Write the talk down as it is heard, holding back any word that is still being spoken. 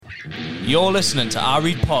You're listening to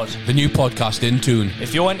Areet Pod, the new podcast in tune.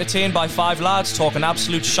 If you're entertained by five lads talking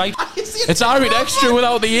absolute shite, It's Areet Extra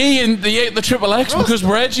without the E and the triple X because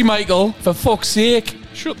we're edgy, Michael. For fuck's sake,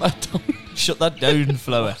 shut that down. Shut that down,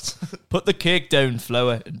 Flower. Put the cake down,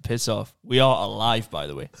 Flower, and piss off. We are alive, by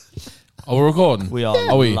the way. Oh, we're recording? We are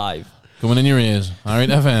live. Coming in your ears. Areet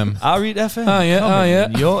FM. Areet FM. Oh, yeah, Coming yeah.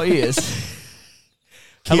 in your ears.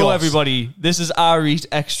 Hello, everybody. This is Areet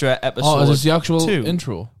Extra episode. Oh, is this the actual 2.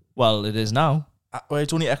 intro? Well, it is now. Well,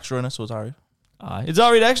 it's only extra in it, so it's Areet. It's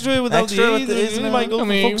Areet Extra without Extra the with the E, Michael,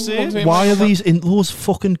 for fuck's sake. Why are these intros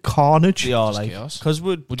fucking carnage? We are Just like, chaos. because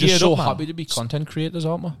we're We're geared just so up, man. happy to be content creators,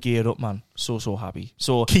 aren't we? Geared up, man. So happy.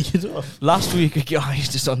 So Geared up. last week, he's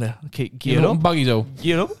just on there. Okay, geared up. Baggy though.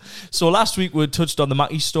 Geared up. So last week we touched on the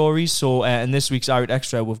Mackie stories. So in this week's Areet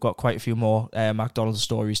Extra, we've got quite a few more McDonald's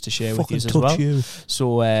stories to share with you as well. You.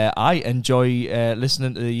 So I enjoy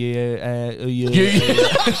listening to the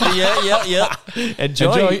yeah.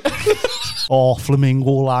 Enjoy. Oh,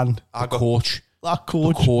 Flamingo Land. The coach. That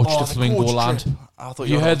coach. The coach to Flamingo Land. I thought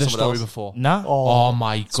You heard this this story before? Nah. Oh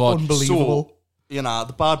my god. Unbelievable. So, you know,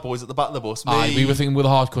 the bad boys at the back of the bus. Me, Aye, we were thinking with a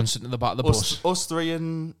hard cunt sitting at the back of the bus. us three,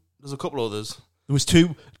 and there's a couple others. There was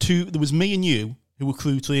two. There was me and you, who were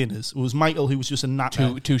crew trainers. There was Michael, who was just a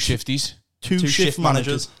Two shifties. two shift shift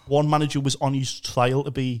managers. One manager was on his trial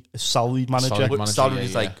to be a salaried manager. Salaried But manager, salary yeah,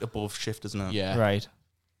 is yeah. like above shift, isn't it? Yeah. Right.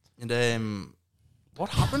 And what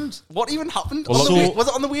happened? What even happened? Well, Was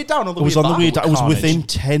it on the way down or the It was way on the back? way down. It was Carnage. within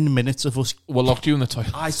 10 minutes of us. We'll lock you in the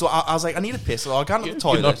toilet. So I was like, I need a piss. So I got into the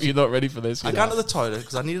toilet. You're not ready for this. I got into the toilet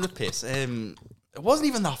because I needed a piss. It wasn't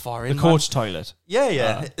even that far in. The coach toilet.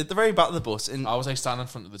 Yeah. At the very back of the bus. And I was like standing in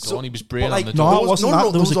front of the door So- and he was braying but, like, on the door. No, it wasn't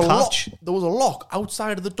that. There was a catch. There was a lock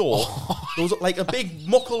outside of the door. There was like a big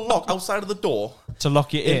muckle lock outside of the door. To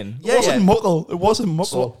lock you in. It wasn't muckle. It wasn't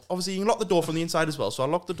muckle. So obviously you can lock the door from the inside as well. So I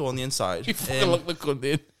locked the door on the inside. You fucking locked the cunt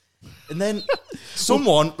in. And then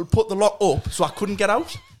someone put the lock up so I couldn't get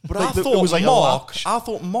out. But Like I it thought was like a latch.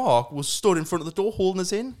 Mark was stood in front of the door holding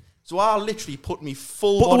us in. So I literally put me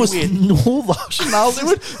full But there body was weight. no rationale to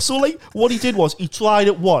it. So, like, what he did was he tried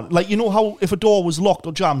it once. Like, you know how if a door was locked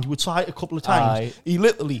or jammed, you would try it a couple of times. Aye. He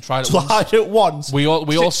literally Tried tried it it once. We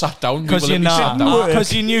all sat down. Because we were literally sitting down.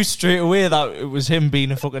 because you knew straight away that it was him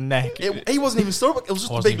being a fucking neck. He wasn't even stood up. It was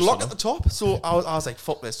just a Wasn't big even lock stood at the top. So I was like,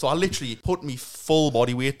 fuck this. So I literally put me full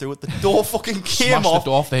body weight through it. The door fucking came Smashed off. the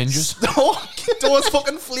door off the hinges. The door's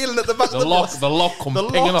fucking flailing at the back of the bus. The lock come The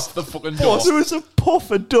pinging lock's off the fucking door. There was a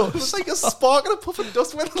puff of It was dust. like a spark and a puff of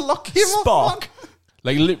dust when the lock came off. Spark.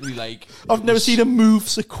 Like literally, like I've never seen him move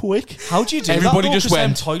so quick. How do you do everybody that? just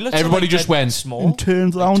went. Toilets Everybody are like just dead went. small. And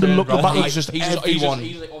turned around and looked Turned back. around. Like, He's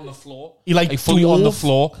like on the floor. He like fully on the dove.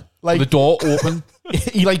 floor. Like- the door open.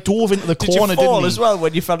 he like dove into the Did corner, you fall didn't he? as well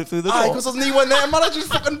when you fell through the door? Aye, because wasn't he one there, man? I just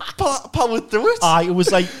fucking powered through it. Aye, it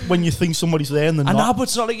was like when you think somebody's there and they're And not. now, but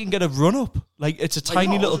it's not like you can get a run up. Like it's a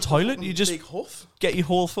tiny little toilet. You just big huff. get your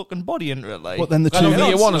whole fucking body into it. Like, But then the Got on the two.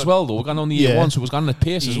 year one as well, though. We got on the year Yeah. one, so it was going at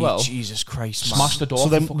pace as well. Jesus Christ, man. Smashed the door. So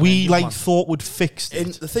off then the fucking we hinges, like man. thought would fix And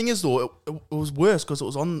it. the thing is, though, it was worse because it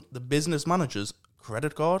was on the business manager's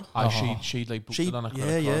credit card. Aye, she like booked it on a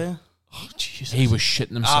credit card. Oh, Jesus. He was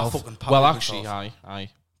shitting himself. fucking powered Well, myself. actually, aye.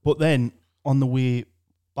 But then on the way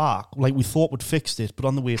back, like we thought would fixed it, but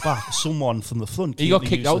on the way back, someone from the front. He came got to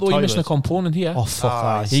kicked use out the though. He missing a toilet. component here. Oh fuck!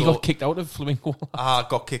 Aye. aye. He So- got kicked out of Flamingo. I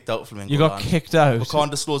got kicked out of Flamingo You got Land. kicked out. We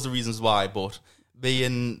can't disclose the reasons why, but me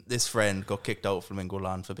and this friend got kicked out of Flamingo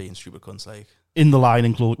Land for being stupid cunts. Like, In the line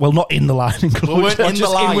enclosure. Well, not in the line we enclosure. weren't What, in the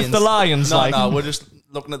just in lions. with the lions, No, like? no, we're just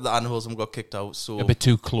looking at the animals and we got kicked out. So, A bit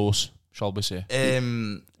too close, shall we say?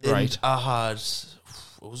 and Right. I had.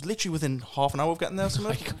 It was literally within half an hour of getting there. Or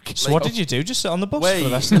something. So what did you do? Just sit on the bus Wait. for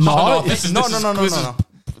the rest of the No, this is- No. this is-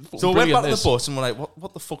 So we went brilliant, back to this. the bus and we're like,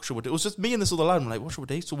 what the fuck should we do? It was just me and this other lad. We're like, what should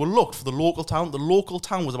we do? So we looked for the local town. The local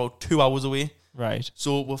town was about 2 hours away. Right.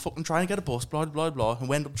 So we're fucking trying to get a bus, blah, blah, blah. And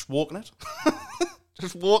we ended up just walking it.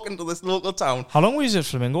 Just walking to this local town. How long was it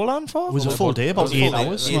Flamingo Land for? It was a full day, about It was a 8 full day.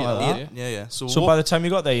 hours. Yeah, something like that. yeah. So, So by the time you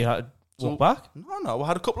got there, you had to walk back? No, we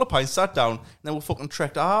had a couple of pints, sat down, and then we fucking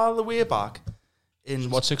trekked all the way back.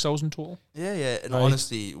 In What, 6 hours in total? Yeah. And Right.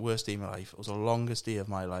 honestly, worst day of my life. It was the longest day of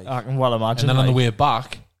my life. I can well imagine. And then on the like- way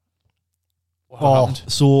back, what Oh, happened?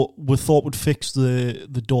 so we thought would fix the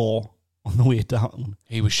door on the way down.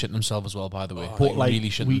 He was shitting himself as well, by the way. Oh, But like really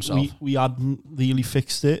shitting we, himself. we hadn't really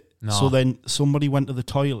fixed it. No. So then somebody went to the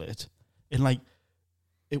toilet and like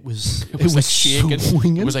it was like shaking.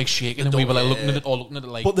 swinging. It was like shaking, and we were like looking at it,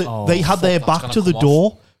 like. But Oh, they had their fuck, that's back to gonna the come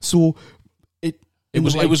door, so It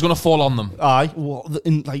was going to fall on them. Aye, what are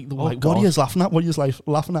you laughing at? What are you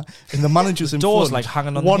laughing at? And the managers in doors front, like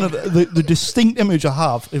hanging on. One of the distinct image I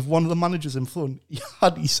have of one of the managers in front, he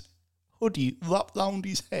had his hoodie wrapped around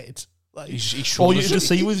his head. Like, all you could just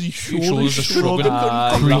see was his shoulders shrugging,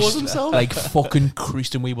 like fucking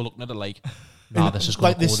creased, and we were looking at it like, nah, this is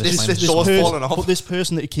going to go. This door's falling off. But this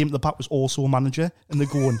person that came to the back was also a manager, and they're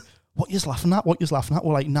going, "What you laughing at? What you laughing at?"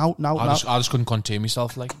 We're like, "Now." I just couldn't contain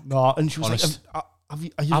myself. Like, no, and she was like, "Have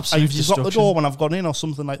you locked the door when I've gone in or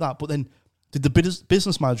something like that?" But then, did the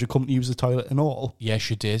business manager come to use the toilet and all? Yeah,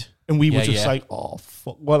 she did. And we were just like, "Oh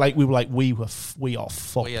fuck!" Well, like we are fucked we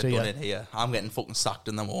had done it here. I'm getting fucking sacked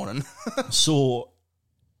in the morning. So,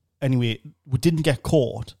 anyway, we didn't get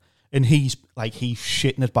caught, and he's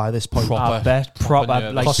shitting it by this point. Proper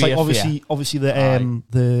like obviously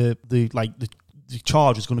the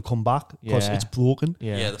charge is going to come back because it's broken.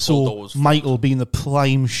 Yeah, so Michael, being the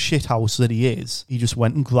prime shithouse that he is, he just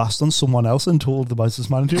went and grassed on someone else and told the business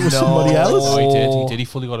manager it was somebody else. Oh, he did. He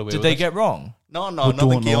fully got away with it. Did they get wrong? No,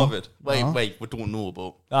 nothing came of it. Wait, we don't know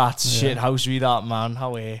about. That's shithousery, that, man.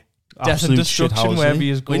 How death Absolute and destruction wherever he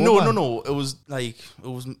is going. No. It was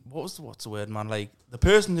what's the word, man? Like the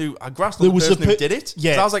person who I grasped on the person who did it.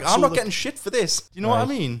 Yeah, so I was like, I'm not getting shit for this. You know what I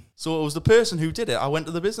mean? So it was the person who did it. I went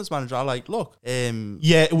to the business manager. I like, look,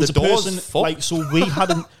 it was the person. Like, so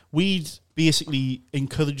we'd basically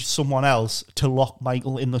encouraged someone else to lock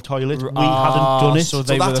Michael in the toilet. We hadn't done it, so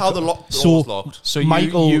that's how the doors locked. So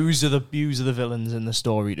Michael, yous are the villains in the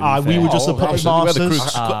story. We were just the puppet masters.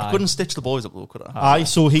 I couldn't stitch the boys up though, could I?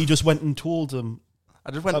 So he just went and told them. I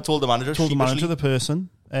just went and told the manager. The person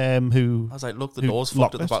who I was like, look, the door's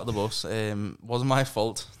fucked at the back of the bus. Wasn't my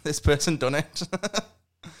fault. This person done it.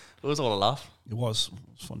 It was all a laugh. It was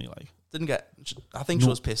funny. Like, didn't get. I think she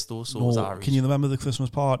was pissed though. So was Areet. Can you remember the Christmas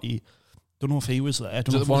party? Don't know if he was there.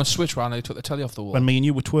 Did they want to switch round? They took the telly off the wall. When me and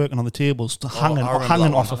you were twerking on the tables,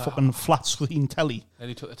 hanging off a fucking flat screen telly. Then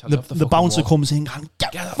he took the telly off the bouncer comes in and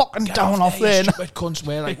get fucking down off there. Stupid cunts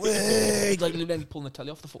were like, wait, like then he pulling the telly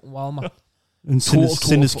off the fucking wall, man. And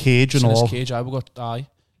Sinner's Cage and all. Sinner's Cage, I got die.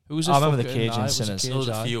 Who was it? I remember the cage in Sinners. There was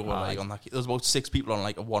a few like on that. There was about 6 people on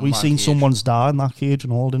like a one. We seen someone's die in that cage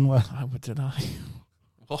and all, didn't we? Did I?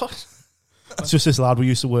 What? It's just this lad we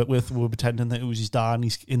used to work with. We were pretending that it was his dad and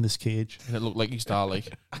he's in this cage. And it looked like his dad,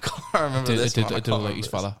 like. I can't remember this. It did look like his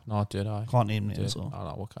fella. No, did I? Can't name names. Oh,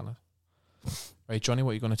 no, what kind of? Right, Johnny,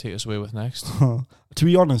 what are you going to take us away with next? To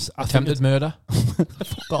be honest, attempted murder.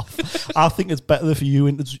 Fuck off. I think it's better for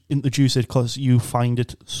you to introduce it because you find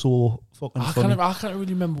it so fucking funny. I can't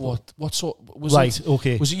really remember what sort was right, it.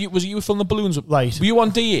 Okay. Was it you filling the balloons up? Right. Were you on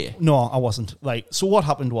DA? No, I wasn't. Right. So what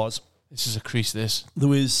happened was, this is a crease. There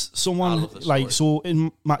was someone like, so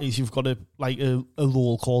in Matty's you've got a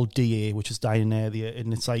role called DA, which is dining area,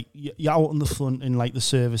 and it's like you're out in the front in like the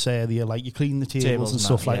service area, like you clean the tables and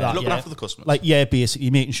stuff like that. Looking after the customers. Like basically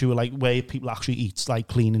making sure like where people actually eat's like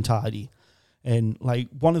clean and tidy, and like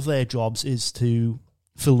one of their jobs is to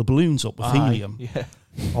fill the balloons up with helium,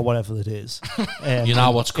 or whatever it is. You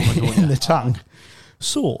know what's coming in the tank.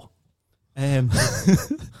 So. I'm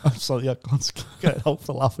sorry, I can't get it out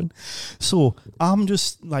for laughing. So I'm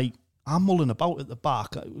just like, I'm mulling about at the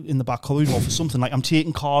back, in the back corridor for something, like I'm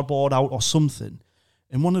taking cardboard out or something,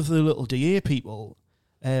 and one of the little DA people,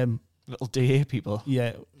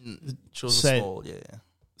 yeah,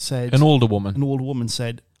 said an older woman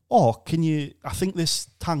said, "Oh, can you? I think this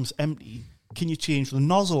tank's empty. Can you change the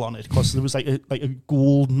nozzle on it? Because there was like a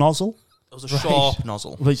gold nozzle." It was a sharp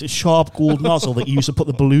nozzle. It's a sharp gold nozzle that you used to put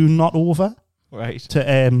the balloon knot over, right?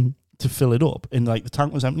 To fill it up, and like the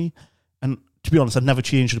tank was empty. And to be honest, I'd never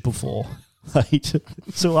changed it before, right?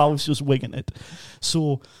 So I was just winging it.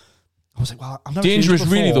 So I was like, "Well, I've never dangerous,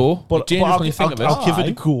 changed it before, really though. But dangerous when you think of it. I'll give it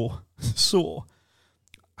a go." So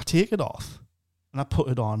I take it off and I put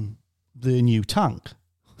it on the new tank.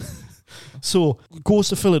 So it goes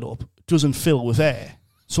to fill it up, doesn't fill with air.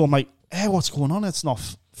 So I'm like, "Hey, what's going on? It's not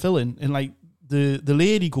filling." And like the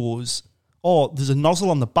lady goes, "Oh, there's a nozzle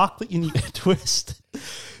on the back that you need to twist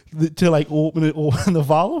to like open the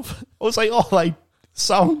valve." I was like, "Oh, like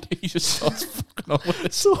sound." You just starts fucking on with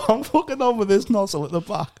it. So I'm fucking on with this nozzle at the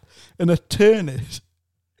back, and I turn it,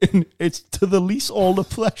 and it's to release all the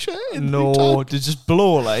pressure. No, did it just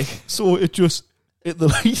blow like? So it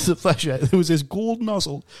released the pressure. There was this gold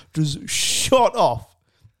nozzle just shot off,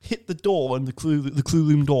 hit the door and the crew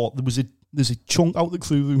room door. There's a chunk out the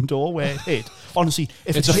crew room door where it hit. Honestly,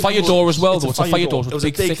 if it's a fire door as well, though. It's a fire door. It was a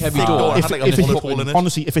big, thick, heavy door.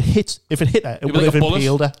 Honestly, if it hit her, it would have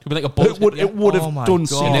impaled her. It would be like a bullet. It would have done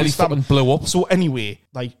so. It nearly fucking blew up. So anyway,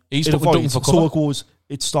 like he's fucking ducking for cover. So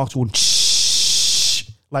it starts going shh,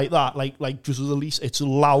 like that, like just release. It's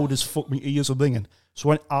loud as fuck. My ears are ringing.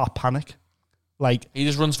 So I panic. Like he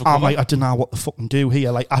just runs for cover. I'm like, I don't know what to fucking do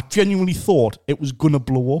here. Like I genuinely thought it was gonna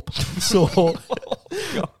blow up. So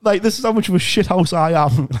like this is how much of a shit house I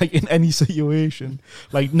am. Like in any situation,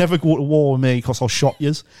 like never go to war with me because I'll shot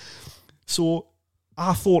yous. So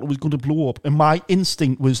I thought it was going to blow up, and my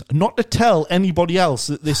instinct was not to tell anybody else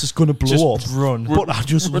that this is going to blow up. Run. But I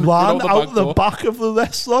just ran out the back of the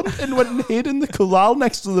restaurant and went and hid in the corral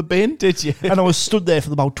next to the bin. Did you? And I was stood there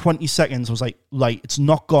for about 20 seconds. I was like, it's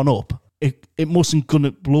not gone up. It mustn't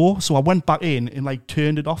gonna blow. So I went back in and like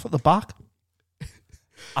turned it off at the back.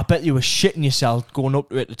 I bet you were shitting yourself going up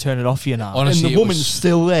to it to turn it off, you know. Honestly, and the woman's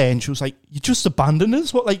still there, and she was like, "You just abandoned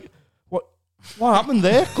us? What happened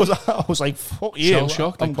there?" Because I was like, "Fuck you!" Shell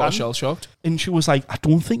shocked, like shell shocked. And she was like, "I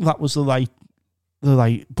don't think that was the right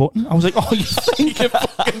button." I was like, "Oh, you think you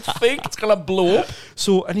fucking think it's gonna blow up?"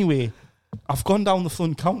 So anyway, I've gone down the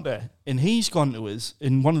front counter, and he's gone to us,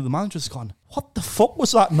 and one of the managers has gone, "What the fuck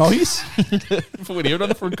was that noise?" Fucking hear on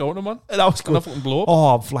the front counter, man. And I was going, fucking blow up.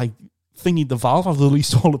 "Oh, I've like thingied the valve. I've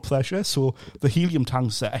released all the pressure." So the helium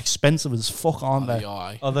tanks are expensive as fuck, aren't they?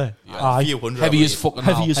 Aye. Are they? Aye. Heavy as fucking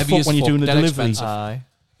heavy as fuck when you're doing the delivery. Expensive. Aye.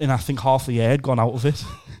 And I think half the air had gone out of it.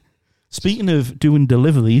 Speaking of doing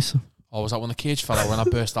deliveries, Oh, was that when the cage fell out when I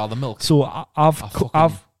burst all the milk? so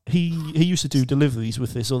he used to do deliveries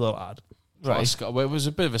with this other lad. Right. Well, it was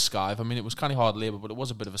a bit of a skive. I mean, it was kind of hard labour, but it was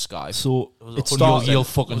a bit of a skive. So it started. You'll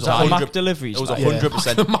fucking Was that die. the Mac deliveries? It was like?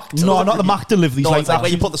 100%. No, not the Mac deliveries. No, like it's like that. where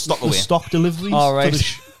you put the stock away. The stock deliveries. All right.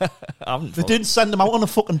 They didn't send them out on a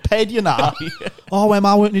fucking ped, you know. Oh, am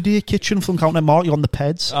I working today? Kitchen from Counter Marty on the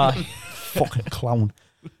peds. Fucking clown.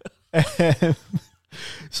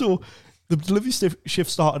 So the delivery shift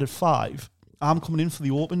started at 5. I'm coming in for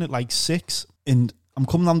the open at like 6, and I'm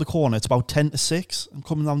coming down the corner. It's about 10 to 6. I'm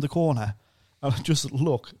coming down the corner, and I just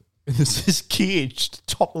look, and there's this cage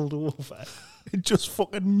toppled over. It just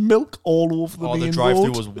fucking milk all over the main the drive-through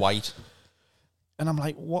road. was white. And I'm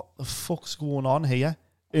like, what the fuck's going on here?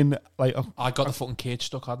 In like, I got the fucking cage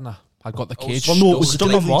stuck, hadn't I? I got the cage well, no, it was the stuck.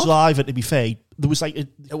 delivery driver. To be fair, there was like It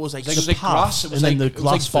was like It was like path, grass. It was and like, then the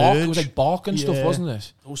glass bark. verge. It was like bark and stuff, Yeah. wasn't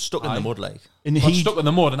it? it was stuck in the mud, like. And I got stuck in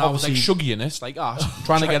the mud, and I was like obviously- shuggy in it, like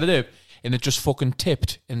trying to get it out, and it just fucking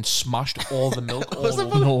tipped and smashed all the milk all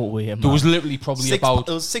over. No way, man. There was literally probably There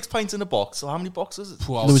was 6 pints in a box. So how many boxes?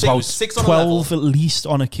 Well, there was about 6 on a level. 12 at least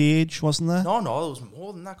on a cage, wasn't there? No, there was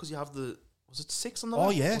more than that because you have the. Was it 6 on the Oh,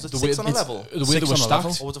 level? yeah. Was it The way 6 on a it's- level? The way 6 they were on a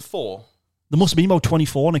level. stacked, Or was it 4? There must have been about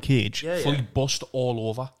 24 in a cage. Yeah, fully yeah. bust all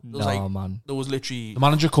over. There was No, man. There was literally. The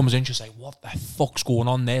manager comes in, she's like, "What the fuck's going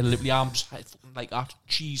on there?" Literally, I'm just like,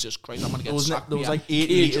 Jesus Christ, I'm gonna get sacked. There was here. like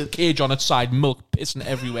 80 cage on its side, milk pissing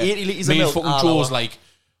everywhere. 80 litres of Me and milk. fucking Ah, Joe's that like,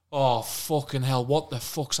 "Oh fucking hell, what the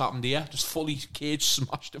fuck's happened here?" Just fully cage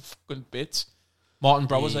smashed to fucking bits. Martin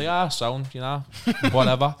Brower's like, sound, you know,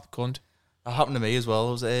 whatever, cunt. That happened to me as well.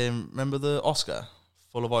 It was remember the Oscar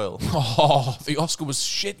full of oil. Oh, the Oscar was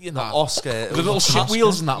shit, you know. Oscar, The little shit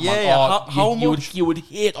wheels in that, Yeah, man. yeah. Oh, How much? you would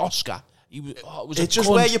hate Oscar. It was It's a just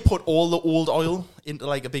cunt. where you put all the old oil into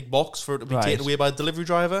like a big box for it to be Right. taken away by a delivery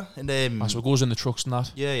driver, and So it goes in the trucks and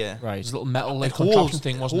that. yeah. Right. There's a little metal like It contraption holds,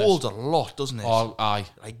 thing, it wasn't holds it? a lot, doesn't it? Oh, aye.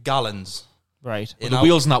 Like gallons. Right. Well, the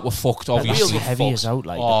wheels and that were fucked, Wheels obviously. were heavy fucked. as out,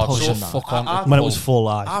 like Oh, the push so and that. fuck on. When it was full,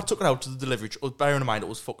 I took it out to the delivery truck. Bearing in mind, it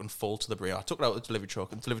was fucking full to the brim. I took it out to the delivery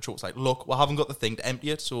truck, and the delivery truck was like, "Look, we haven't got the thing to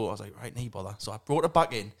empty it." So I was like, "Right, no bother." So I brought it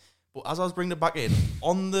back in. But as I was bringing it back in,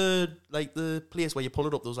 on the place where you pull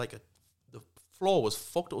it up, there was like the floor was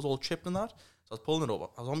fucked. It was all chipped and that. So I was pulling it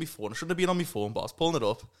up. I was on my phone. I shouldn't have been on my phone, but I was pulling it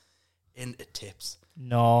up, and it tips.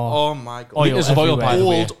 No. Oh my god! Oil Litres of oil, by the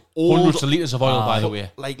way. Old- Hundreds of litres of oil, by the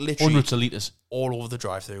way. Like literally Hundreds of litres. all over the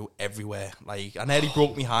drive-through, everywhere. Like I nearly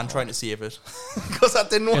broke my hand trying to save it because I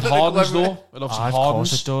didn't want It it to go hardens everywhere. though. It obviously Of hardens.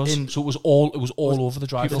 course it does. In- So it was all over the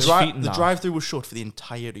drive. People's through. feet and The that. drive-through was shut for the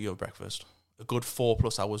entirety of breakfast. A good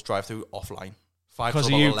 4+ hours drive-through offline. 5 Because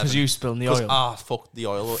till of you, about 11. because you spilled the oil. Fucked the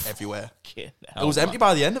oil everywhere. Fucking It hell, was man. empty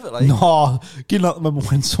by the end of it. Like No, you not remember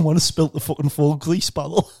when someone spilt the fucking full grease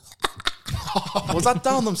bottle? was that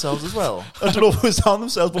down themselves as well? I don't know if it was down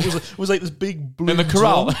themselves, but it was like this big blue In the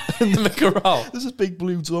corral. drum. In the corral. There's this big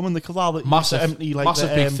blue drum in the corral that Massive. you used to empty, like Massive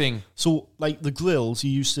the, big thing. So, like the grills,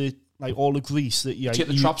 you used to like all the grease that you Take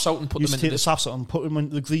the traps out and put used them to into take the traps out and put them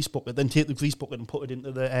into the grease bucket, then take the grease bucket and put it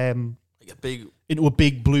into the Like a big. into a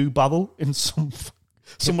big blue barrel. In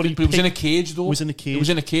somebody It was in a picked- cage though. It was in a cage. It was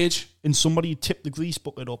in a cage. and somebody tipped the grease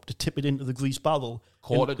bucket up to tip it into the grease barrel.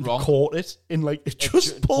 Caught and it wrong. Caught it, and like it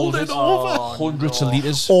just pulled it over. Hundreds of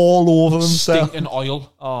litres. All over himself. Stinking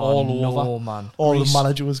oil. Oh, all no, over. man. All Grease. the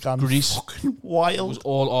manager was going Grease. fucking It wild. was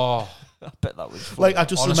all. Oh. I bet that was fun. Like, I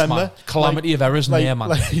just Honest, remember... man. Calamity of errors in there, man.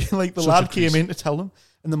 Like the Such lad a came priest. in to tell him,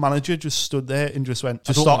 and the manager just stood there and just went...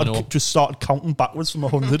 I don't wanna know. Just started counting backwards from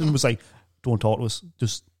 100 and was like, don't talk to us.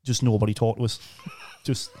 Just nobody talk to us.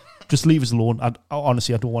 Just leave us alone.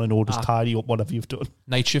 Honestly, I don't want to know. Just tidy up whatever you've done.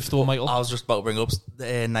 Night shift though, Michael. I was just about to bring up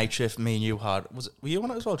the night shift me and you had. Were you on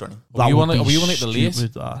it as well, Johnny? Were you would on like, be were you on like the late?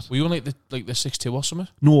 stupid, that. Were you on like the 6-2 or something?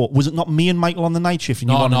 No, was it not me and Michael on the night shift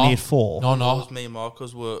and you on the 8-4? No, It no. was me and Mark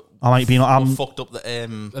because we I might be. fucked up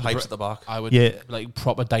the pipes at the back. I would Yeah. like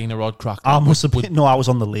proper diner rod crack. I must have been. No, I was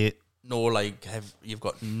on the late. No, like you've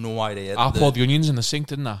got no idea. I poured the onions in the sink,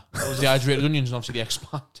 didn't I? It was the hydrated onions and obviously the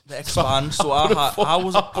expand. The expand. So I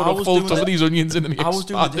was Put a full doing tub of these onions in and I was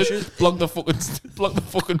doing the dishes. Plug the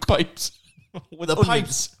fucking pipes. with the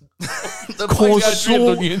pipes. The Caused pipes.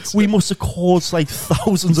 onions. we must have caused like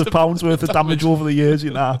thousands of pounds worth of damage over the years,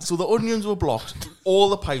 you know. So the onions were blocked. All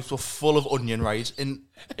the pipes were full of onion, right? And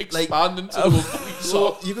Expanding to the fully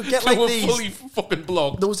so you could get like were these. fully fucking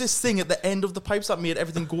blocked. There was this thing at the end of the pipes that made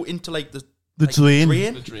everything go into like the drain.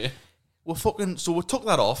 The tray. So we took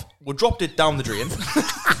that off. We dropped it down the drain.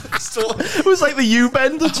 So It was like the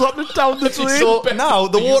U-bend that dropped it down the drain. So now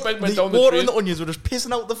the U-bend water, went the down the water drain. and the onions were just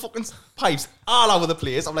pissing out the fucking pipes all over the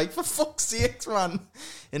place. I'm like, for fuck's sake, man!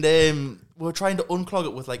 And we were trying to unclog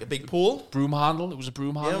it with like a big pole, Broom handle. It was a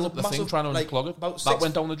broom it handle was up a the thing, massive, trying to like, unclog it. about That 6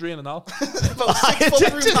 went down the drain and all. about 6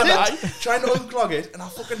 foot broom handle, trying to unclog it, and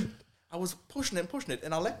I was pushing it,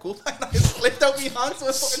 and I let go, and I slipped out my hand,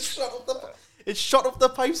 so it shot up the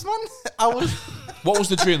pipes, man. What was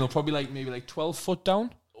the drain though? Probably like maybe like 12 foot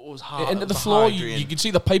down. It was hard. Into It the was a floor, hard you drain. can see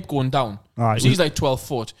the pipe going down. Right, So he's like 12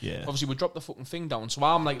 foot. Yeah. Obviously, we dropped the fucking thing down. So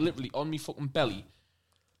I'm like literally on me fucking belly,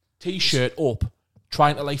 t-shirt up,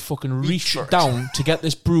 trying to like fucking reach down to get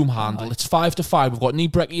this broom handle. It's 5 to 5. We've got knee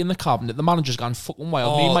brekkie in the cabinet. The manager's gone fucking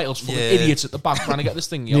wild. Me and Michael's fucking idiots at the back trying to get this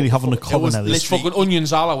thing. Nearly having a was cover now. This literally- fucking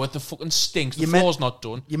onions all out. The fucking stinks. The You meant- floor's not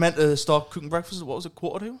done. You meant to start cooking breakfast. What was it?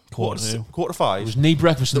 Quarter to? Quarter to. Quarter to 5. There was knee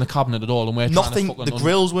breakfast in the cabinet at all, and we're Nothing. trying to The fucking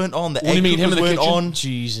grills weren't on. The Only egg me and him in cookers the weren't kitchen. on.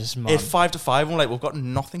 Jesus, man. At 5 to 5, I'm like, we've got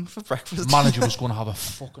nothing for breakfast. manager was going to have a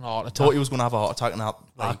fucking heart attack. Thought he was going to have a heart attack and that.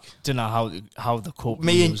 I Like don't know how the cook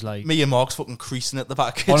me was like. and Mark's fucking creasing at the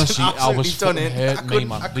back. Honestly, I was done fucking it. hurting me,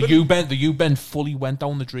 man. I The couldn't- U-bend fully went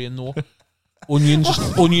down the drain though.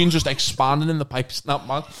 onion just expanding in the pipe snap,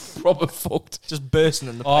 man. Proper fucked. Just bursting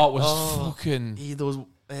in the Oh, it was Oh. fucking. Yeah, there was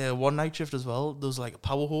one night shift as well. There was like a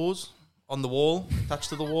power hose on the wall, attached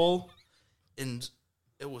to the wall, and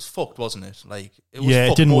it was fucked, wasn't it? Like it was. Yeah, it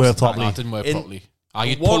fucked didn't most work of the time. properly. That didn't work In- properly.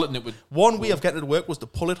 You'd one- pull it and it would. One way of getting it to work was to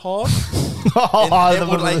pull it hard. Oh, And I it would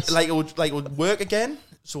remember this. it would work again.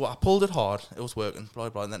 So I pulled it hard. It was working. Blah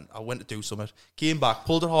blah. And then I went to do something. Came back,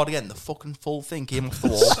 pulled it hard again. The fucking full thing came off the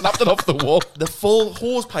wall. Snapped it off the wall. The full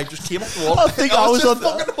hose pipe just came off the wall. I think I was just on the-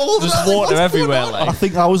 fucking holding There's it. Like, water what's going everywhere, on? like. I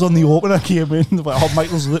think I was on the opener. came in. Like, oh,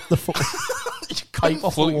 Michael's lit the fucking pipe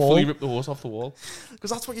off the Fully wall. ripped the hose off the wall.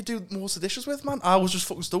 Because that's what you do most of the dishes with, man. I was just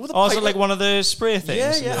fucking stuck with the Oh, pipe. is it like one of the spray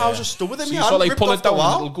things? Yeah. I was just stuck with him. So you Yeah, sort of like ripped pull off it the down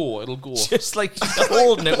wall. and it'll go. Just like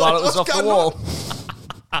holding it while it was off the What's wall. going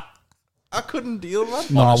I couldn't deal, man.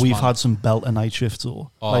 No, Honest, we've man. had some belter night shifts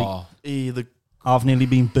though. Like, Oh, I've nearly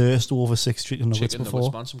been burst over 6 chicken nuggets chicken before.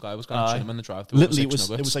 nuggets, man. Some guy was going to trim in the drive. Literally, it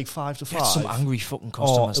was like 5 to 5. Some angry fucking Oh,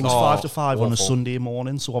 customers. it was like. 5 to 5 on a awful. Sunday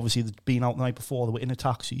morning. So obviously they'd been out the night before. They were in a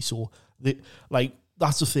taxi. So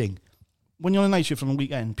that's the thing. When you're on a night shift on a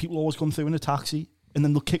weekend, people always come through in a taxi, and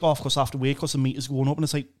then they'll kick off because after work, because the meter's going up, and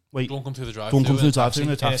it's like, wait, Don't come through the drive. don't come through the drive-thru in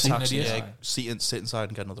a taxi. Yeah, sit inside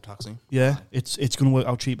and get another taxi. Yeah, it's going to work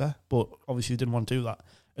out cheaper, but obviously he didn't want to do that.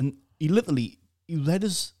 And he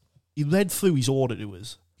read through his order to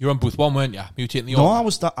us. You're on booth 1, weren't you? Mutating the No,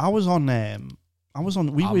 order. I was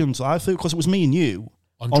on we were on drive-through because it was me and you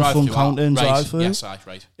on drive-thru, front counter and right. drive-through. Yes,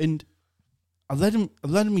 right. And I read him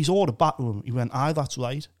his order back to him. He went, aye, that's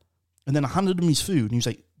right. And then I handed him his food and he was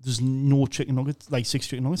like, there's no chicken nuggets, like 6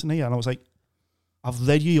 chicken nuggets in here. And I was like, I've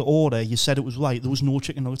read you your order. You said it was right. There was no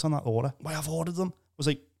chicken nuggets on that order. Why, I've ordered them. I was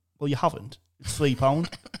like, well, you haven't. It's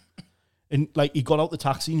 £3. And like, he got out the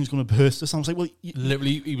taxi and he was going to burst us. And I was like, well, He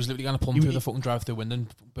was literally going to pull him through the fucking drive-through window and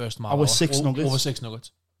burst him out. Over 6 nuggets. Over 6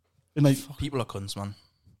 nuggets. and like, People are cunts, man.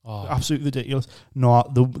 Oh. absolutely ridiculous. No,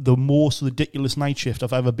 the most ridiculous night shift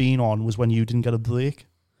I've ever been on was when you didn't get a break.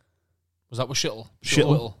 Was that with Shittle?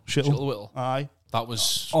 Shittle. Whittle. Aye. That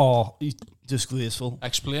was... Oh, disgraceful.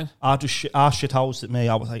 Explain. I shit housed at me.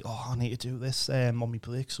 I was like, oh, I need to do this on my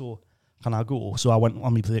break, so can I go? So I went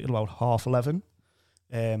on my break at about 11:30.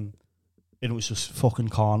 And it was just fucking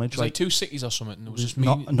carnage. It was like 2 sickies or something. And it was just me.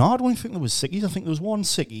 No, I don't think there was sickies. I think there was one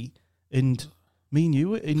sickie, and me and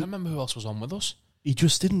you. I can't remember who else was on with us. He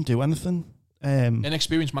just didn't do anything.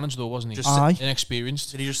 Inexperienced manager though, wasn't he? Just Aye.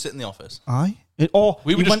 Inexperienced. Did he just sit in the office? Aye.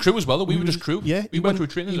 We were just crew as well. We were just crew. Yeah. We went through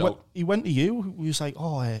training. He went to you. He was like,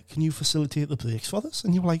 can you facilitate the breaks for this?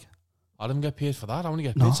 And you were like, I didn't get paid for that. I only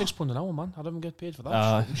get paid £6 an hour, man. I didn't get paid for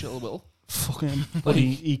that. Shit, little. fucking. But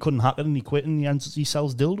he couldn't hack it and he quit and he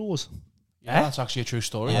sells dildos. Yeah, that's actually a true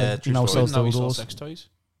story. Yeah, He now sells Now he sells dildos. sex toys.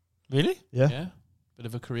 Really? Yeah. Bit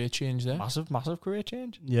of a career change there. Massive career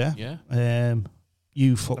change. Yeah. Yeah.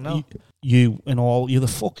 You Fucking hell. you and all you're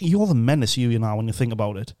the menace you now when you think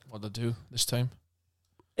about it. What'd I do this time?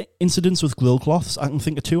 Incidents with grill cloths. I can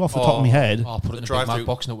think of 2 off the top of my head. I'll put it in the Big drive-through. Mac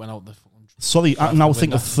box and it went out the fucking... Sorry, I can now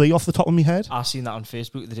think of 3 off the top of my head. I seen that on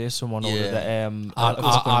Facebook the day. Someone ordered Yeah. it.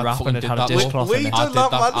 I wrap and it fucking had a did that. dishcloth Wait, in it. wait, done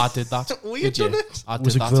that, man. I did that. We Did done you? it. I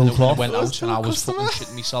Was did it that grill and it cloth? went First out and I was customer. fucking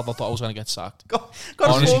shitting myself. I thought I was going to get sacked. Got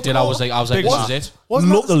Honestly, full did. I was cloth. like, this is it.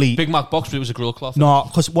 Wasn't that- Luckily, Big Mac box, but it was a grill cloth. no,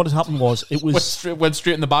 because what had happened was it was Went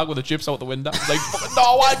straight in the bag with the chips out the window. I was like, fucking,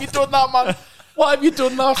 no, why have you done that, man? Why have you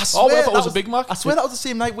done that? I Oh, what swear if it was that a Big Mac? I swear that was the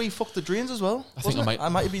same night we fucked the drains as well. I think wasn't I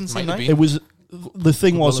might have been the same might have night. been. it was the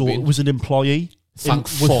thing was Will have though, been. it was an employee. Thank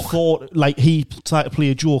and was fuck. thought like he tried to play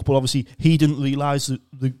a joke, but obviously he didn't realise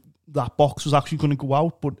that that box was actually going to go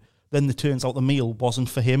out. But then it turns out the meal wasn't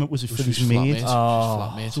for him; it was for his mate.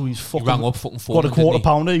 Flatmate. So he's He fucking rang up fucking got phone. a quarter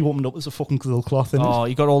pounder. He opened up as a fucking grill cloth in it Oh,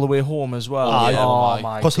 you got all the way home as well. Oh, yeah. Oh, Oh,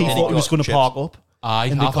 my because he God. thought he was got going to chips. park up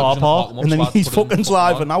in the car park, and then he's fucking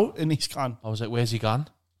driving out and he's gone. I was like, where's he gone?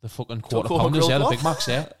 The fucking quarter Took over pounders, grill yeah, the cloth. Big Mac's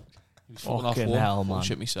there. He was fucking off Fucking home. hell, man.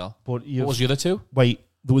 Shit myself. But What was the other two? wait,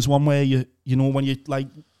 there was one where you know when you like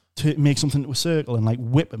make something into a circle and like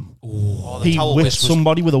whip him. Oh, the He towel whipped whisk was-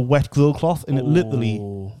 somebody with a wet grill cloth, and it Oh.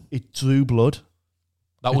 literally it drew blood.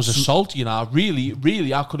 That was It's- assault, you know.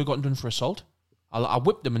 Really, I could have gotten done for assault. I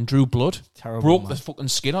whipped him and drew blood. Terrible, Broke man. the fucking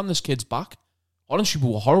skin on this kid's back. Honestly,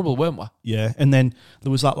 we were horrible, weren't we? Yeah, and then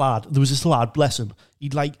there was that lad. There was this lad, bless him.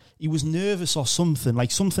 He was nervous or something.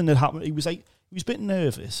 Like something had happened. He was a bit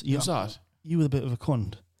nervous. Who's that? You were a bit of a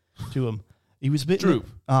cunt to him. He was a bit. Drew?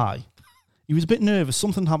 Aye. He was a bit nervous.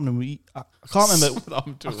 Something happened to him. I can't remember.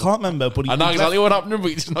 I can't remember. But I know he exactly what happened,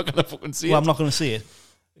 but he's not going to fucking see Well, it. I'm not going to say it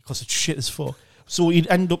because it's shit as fuck. So he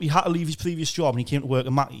had to leave his previous job and he came to work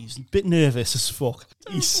at Mackey's. A bit nervous as fuck.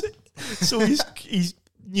 He's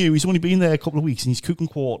new. He's only been there a couple of weeks and he's cooking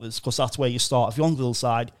quarters because that's where you start. If you're on grill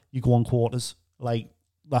side, you go on quarters. Like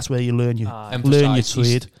that's where you learn your Emphasise,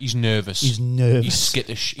 trade. He's nervous. He's nervous. He's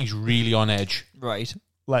skittish. He's really on edge. Right.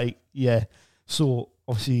 Like yeah. So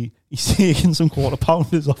obviously he's taking some quarter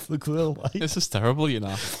pounders off the grill. Like, This is terrible, you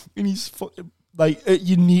know. and he's fucking. Like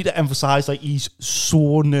you need to emphasize, like he's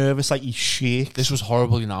so nervous, like he shakes. This was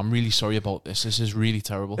horrible, you know. I'm really sorry about this. This is really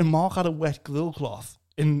terrible. And Mark had a wet grill cloth,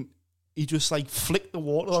 and he just like flicked the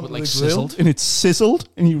water onto it, like, the grill, sizzled? and it sizzled,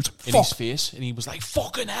 and he was In fuck. his face, and he was like,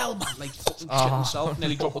 "Fucking hell, man!" Like fucking shit himself.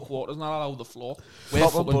 Nearly dropped the quarters and all over the floor. We're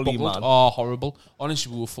Proper fucking bully, buckled. man. Oh, horrible.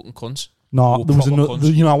 Honestly, we were fucking cunts. No, We were there was proper another.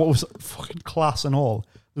 cunts. You know what was fucking class and all.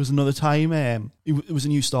 There was another time. It was a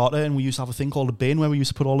new starter, and we used to have a thing called a bin where we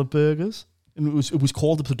used to put all the burgers. And it was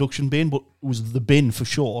called the production bin, but it was the bin for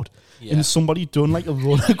short. Yeah. And somebody done like a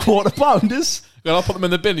run of quarter pounders. Well, I'll put them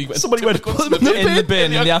in the bin. He went, Somebody went, "Put "Put them them In the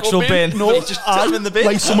bin, in the actual bin. No, Just chuck them in the bin.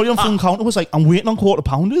 Like somebody on front counter was like, "I'm waiting on quarter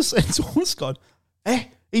pounders," and someone's gone,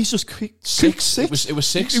 he's just quick six. It was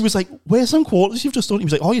 6. He was like, "Where's some quarters you've just done?" He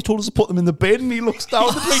was like, "Oh, you told us to put them in the bin." And he looks down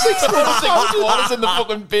at the 6 quarters in the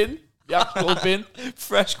fucking bin. The actual bin.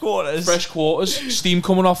 Fresh quarters. Fresh quarters. Steam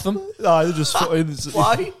coming off them. Nah, they're just fucking.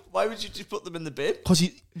 Why? Why would you just put them in the bin? Because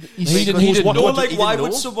he didn't what, know, what, Like, he why didn't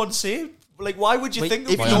would know? someone say? Like, why would you Wait, think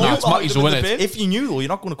if that you we knew- knew it's Matty's them in doing the it. bin? If you knew though, you're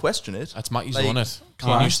not going to question it. That's Matty's Like, on it.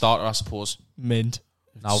 Clean new starter, I suppose. Mint.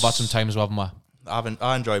 Now we've had some time as well, haven't we?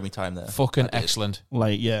 I enjoyed my time there. Fucking I did. excellent.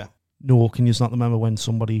 like, yeah. No, can you not remember when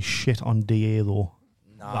somebody shit on DA though?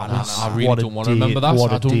 I really What a don't want to day- remember that.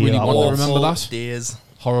 what a I don't day really that want was. to remember Awful that. days.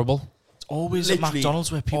 Horrible. Always Literally- at McDonald's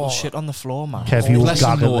where people shit on the floor, man. Kev, you Bless him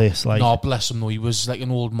gag at though. this. Like, No, bless him though. He was like an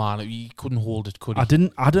old man. He couldn't hold it, could he? I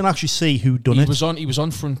didn't actually see who done He it. was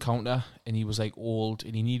on front counter and he was like old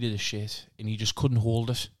and he needed a shit and he just couldn't hold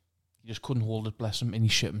it. He just couldn't hold it, bless him, and he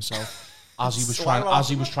shit himself as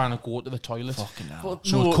he was trying to go to the toilet. Fucking hell. But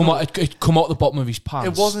So no, it come out the bottom of his pants.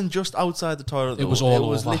 it wasn't just outside the toilet. Though. It was all It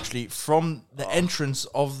was over. literally from the entrance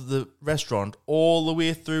of the restaurant all the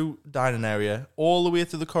way through dining area, all the way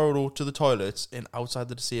through the corridor to the toilets, and outside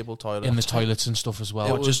the disabled toilet. in the toilets and stuff as well.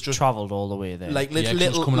 It What, was just just- travelled all the way there. like Yeah, 'cause it was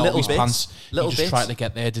little coming out of his bits, pants. little He just bits. tried to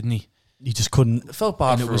get there, didn't he? you just couldn't. I felt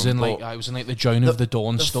bad And it for was him, in like but I was in like the join of the door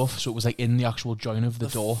and stuff, so it was like in the actual join of the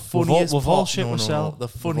door. funniest We've all part, shit no, myself. the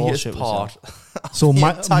We've all funniest shit part. So The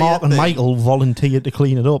Mark entire and thing. Michael volunteered to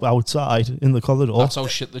clean it up outside in the corridor. That's how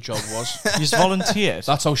shit the job was. You just volunteered.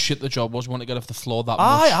 That's how shit the job was. We want to get off the floor that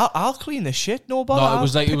much. I'll clean the shit. No bother. No, it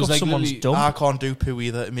was I'll like- it pick was up like someone's literally- dump. I can't do poo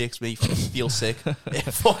either. It makes me feel sick. It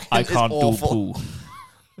fucking I is can't do awful. poo.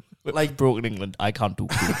 Like, Broken England, I can't do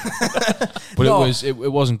poo. But No.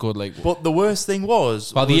 it wasn't good. Like, but the worst thing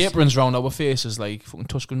was, while the aprons round our faces like fucking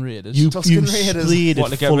Tuscan Raiders. You Tuscan Raiders. sprayed What,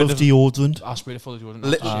 to it get full rid of of- deodorant, I sprayed it full of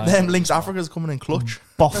deodorant. them Links Africa's coming in clutch.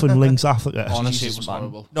 boffin links Africa. Honestly, Jesus, it was man.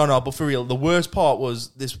 horrible. No, but for real, the worst part was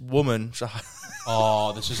this woman.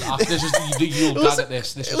 Oh, this is you'll was glad at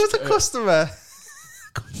this. This It is was a customer.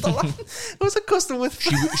 It was a customer with.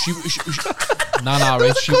 Nah,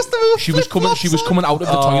 Rich. She was coming out of the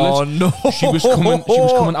Oh toilet. no! She was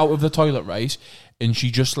coming out of the toilet, right? And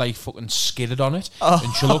she just like fucking skidded on it.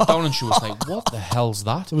 And she looked down and she was like, "What the hell's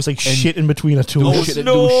that?" It was like And shit in between her There was toes. shit in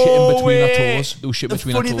No between way. her toes. There was shit The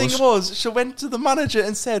between her funny toes. thing was, she went to the manager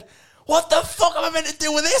and said, "What the fuck am I meant to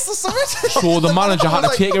do with this?" Or something. So the manager had to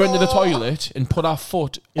Like, take her into the oh. toilet and put her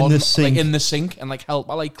foot In on the sink. like in the sink and like help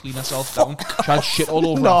her like clean herself down. She had shit all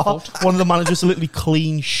over her No, foot. one of the managers literally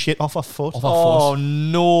clean shit off her foot. Off her Oh foot.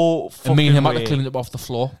 no! And me and him had to way. clean it up off the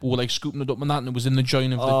floor. We were like scooping it up and that, and it was in the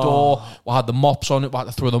join of the door. We had the mops on it. We had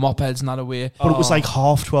to throw the mop heads and that away. But it was like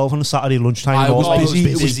 12:30 on a Saturday lunchtime. It was Like,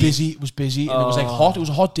 busy. It was busy, and it was like hot. It was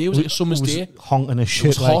a hot day. It was like a summer's it was day. honking as It shit.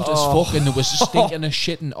 was hot like, as fuck, and it was stinking as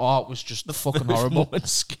shit, and it was just fucking horrible.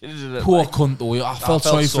 Poor cunt though. I felt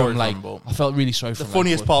sorry for him. Like, but I felt really sorry for the him.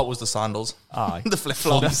 funniest part was the sandals, Aye. the flip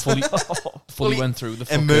fully, flops, fully went through the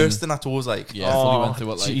fucking, immersed in that toes. Like, Yeah, fully went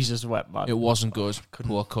through it. Like, Jesus, wet man. it wasn't good.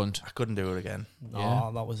 Poor cunt. I couldn't do it again.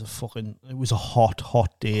 no, that was it was a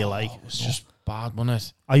hot day. Like, It was just bad, wasn't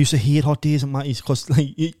it? I used to hate hot days at Matty's because like,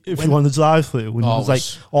 if you want to drive through, and Oh, it it was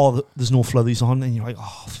like, was- there's no flurries on, and you're like,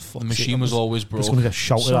 oh, for fuck's The machine sake, was always I'm broke. just going to get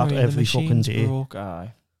shouted at every fucking day. Broke,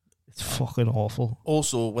 aye. It's fucking awful.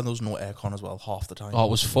 Also, when there was no aircon as well, half the time. Oh,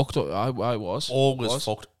 it was fucked up. I was. Always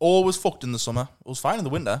fucked. Always fucked in the summer. It was fine in the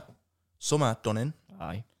winter. Summer done in.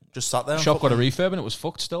 Aye. Just sat there. Shop got a refurb and it was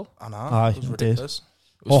fucked still. I know. Aye, it was it did. ridiculous.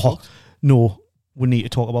 It was Oh, fucked. no, we need to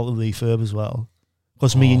talk about the refurb as well.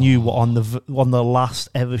 Because me and you were on the last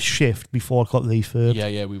ever shift before it got refurbed.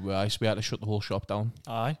 Yeah, we were. We had to shut the whole shop down.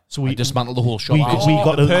 Aye. So We we dismantled the whole shop. we- out. we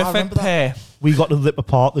got the the- I perfect remember that. pair. we got to rip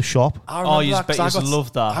apart the shop. I Oh, remember you that bet 'cause you I got-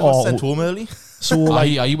 love that. I got Oh. sent home early. So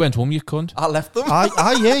like, Aye, you went home, you cunt. I left them.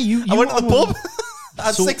 yeah, you I went to the pub. I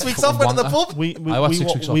had So- 6 weeks off. Went to the Wanker. pub. We I had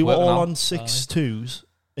 6 weeks off we were work all now. on 6-2s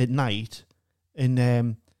at night,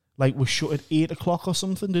 and like we shut at 8 o'clock or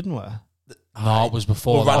something, didn't we? No, it was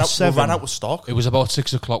before We ran that. out. We 7. ran out with stock. It was about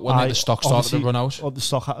 6 o'clock when like, Aye, the stock started to obviously- run out. Or the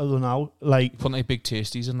stock had to run out. Like, Putting like big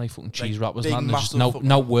tasties and like fucking cheese wrappers big, and that. And just massive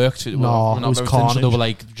now worked. It No, were it not was very thin, so they carnage. were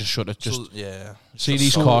like, just shut it. Just So, yeah. see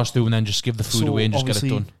these so- cars through and then just give the food so away and just get it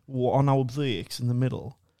obviously done. we're on our breaks in the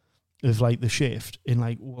middle of like the shift, and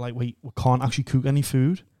like we're like we can't actually cook any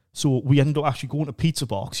food. So we ended up actually going to Pizza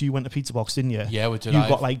Box. You went to Pizza Box, didn't you? Yeah, we did. You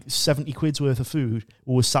got like 70 quid's worth of food.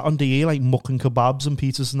 We were sat on DA like mucking kebabs and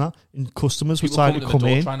pizzas and that, and customers were people trying to the come door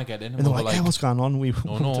in. trying to get in, And they're we like, were hey, what's going on? We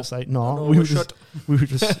No, were no. just like, No, we were we're just,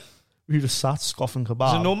 we were just sat scoffing kebab.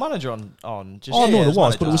 Was there no manager on? Just Oh, no, Yeah, there it's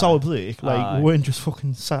was, but it was manager. our break. Like, Aye. we weren't just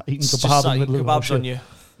fucking sat eating Just kebab sat in the eating middle of our kebabs on shift. you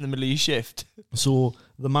in the middle of your shift. So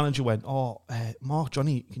the manager went, Mark,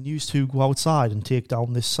 Johnny, can you two go outside and take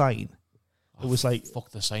down this sign? It was like,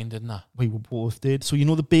 fuck the sign, didn't I? we both did. So you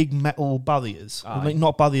know the big metal barriers? Aye. Like,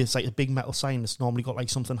 not barriers, like a big metal sign that's normally got like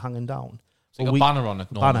something hanging down. It's like But a we- banner on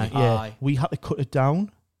it. Normally. Banner, yeah. Aye. We had to cut it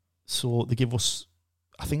down. So they give us,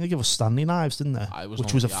 I think they give us Stanley knives, didn't they? Aye, it was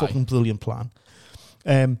Which was a normally- fucking brilliant plan.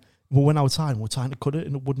 We went outside and we were trying to cut it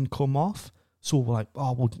and it wouldn't come off. So we're like,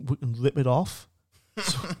 we can rip it off.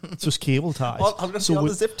 So it's just cable ties. Oh, I was going to So say on we-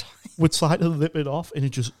 the zip tie. We tried to rip it off and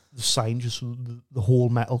the sign just, the whole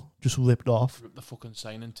metal just ripped off. Rip the fucking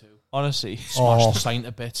sign in two. Honestly, Smashed Oh. the sign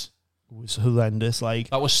to bits. It was horrendous. Like,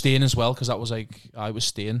 That was staying as well because that was like I was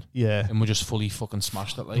staying yeah. and we just fully fucking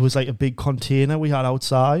smashed it. Like, It was like a big container we had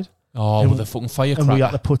outside oh, and- with the fucking and we had to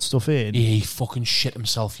firecracker. put stuff in. He fucking shit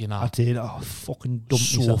himself, you know. I did. Oh, fucking dumped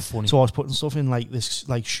So myself. funny. So I was putting stuff in like this,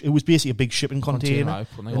 like it was basically a big shipping container. I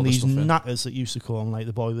put, like, all And the these stuff in. knackers that used to come, like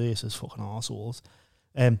the boy racers, fucking arseholes,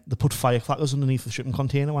 they put firecrackers underneath the shipping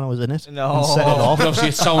container when I was in it. No. And set it off. But obviously,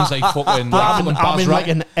 it sounds like fucking. I'm Baz in like Rutten.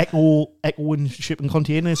 an echoing shipping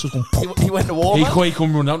container. So it's going, He went to war. He man.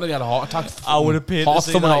 come running out and he had a heart attack. I would have paid to Heart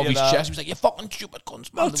see coming that, out of you his know. chest. He was like, "You fucking stupid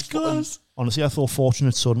cunts, man." That's Fucking- good. honestly, I thought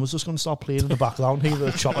Fortunate Son was just going to start playing in the background. Hear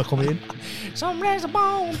the chopper come in. Some raise a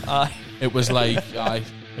bone. Aye. It was like,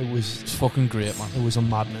 It was it's fucking great, man. it was a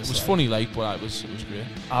madness. It was funny, like, but it was great.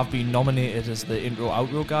 I've been nominated as the intro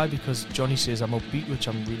outro guy because Johnny says I'm upbeat, which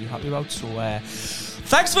I'm really happy about. So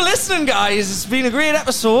thanks for listening, guys. It's been a great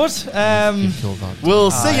episode.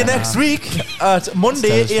 We'll see you next week at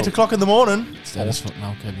Monday, 8 o'clock in the morning. Instead of fucking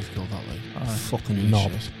now, Kev, you've killed that, like. Fucking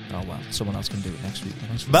knob. Oh well, someone else can do it next week.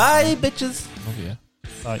 Bye, bitches. Love you.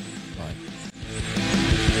 Bye. Bye.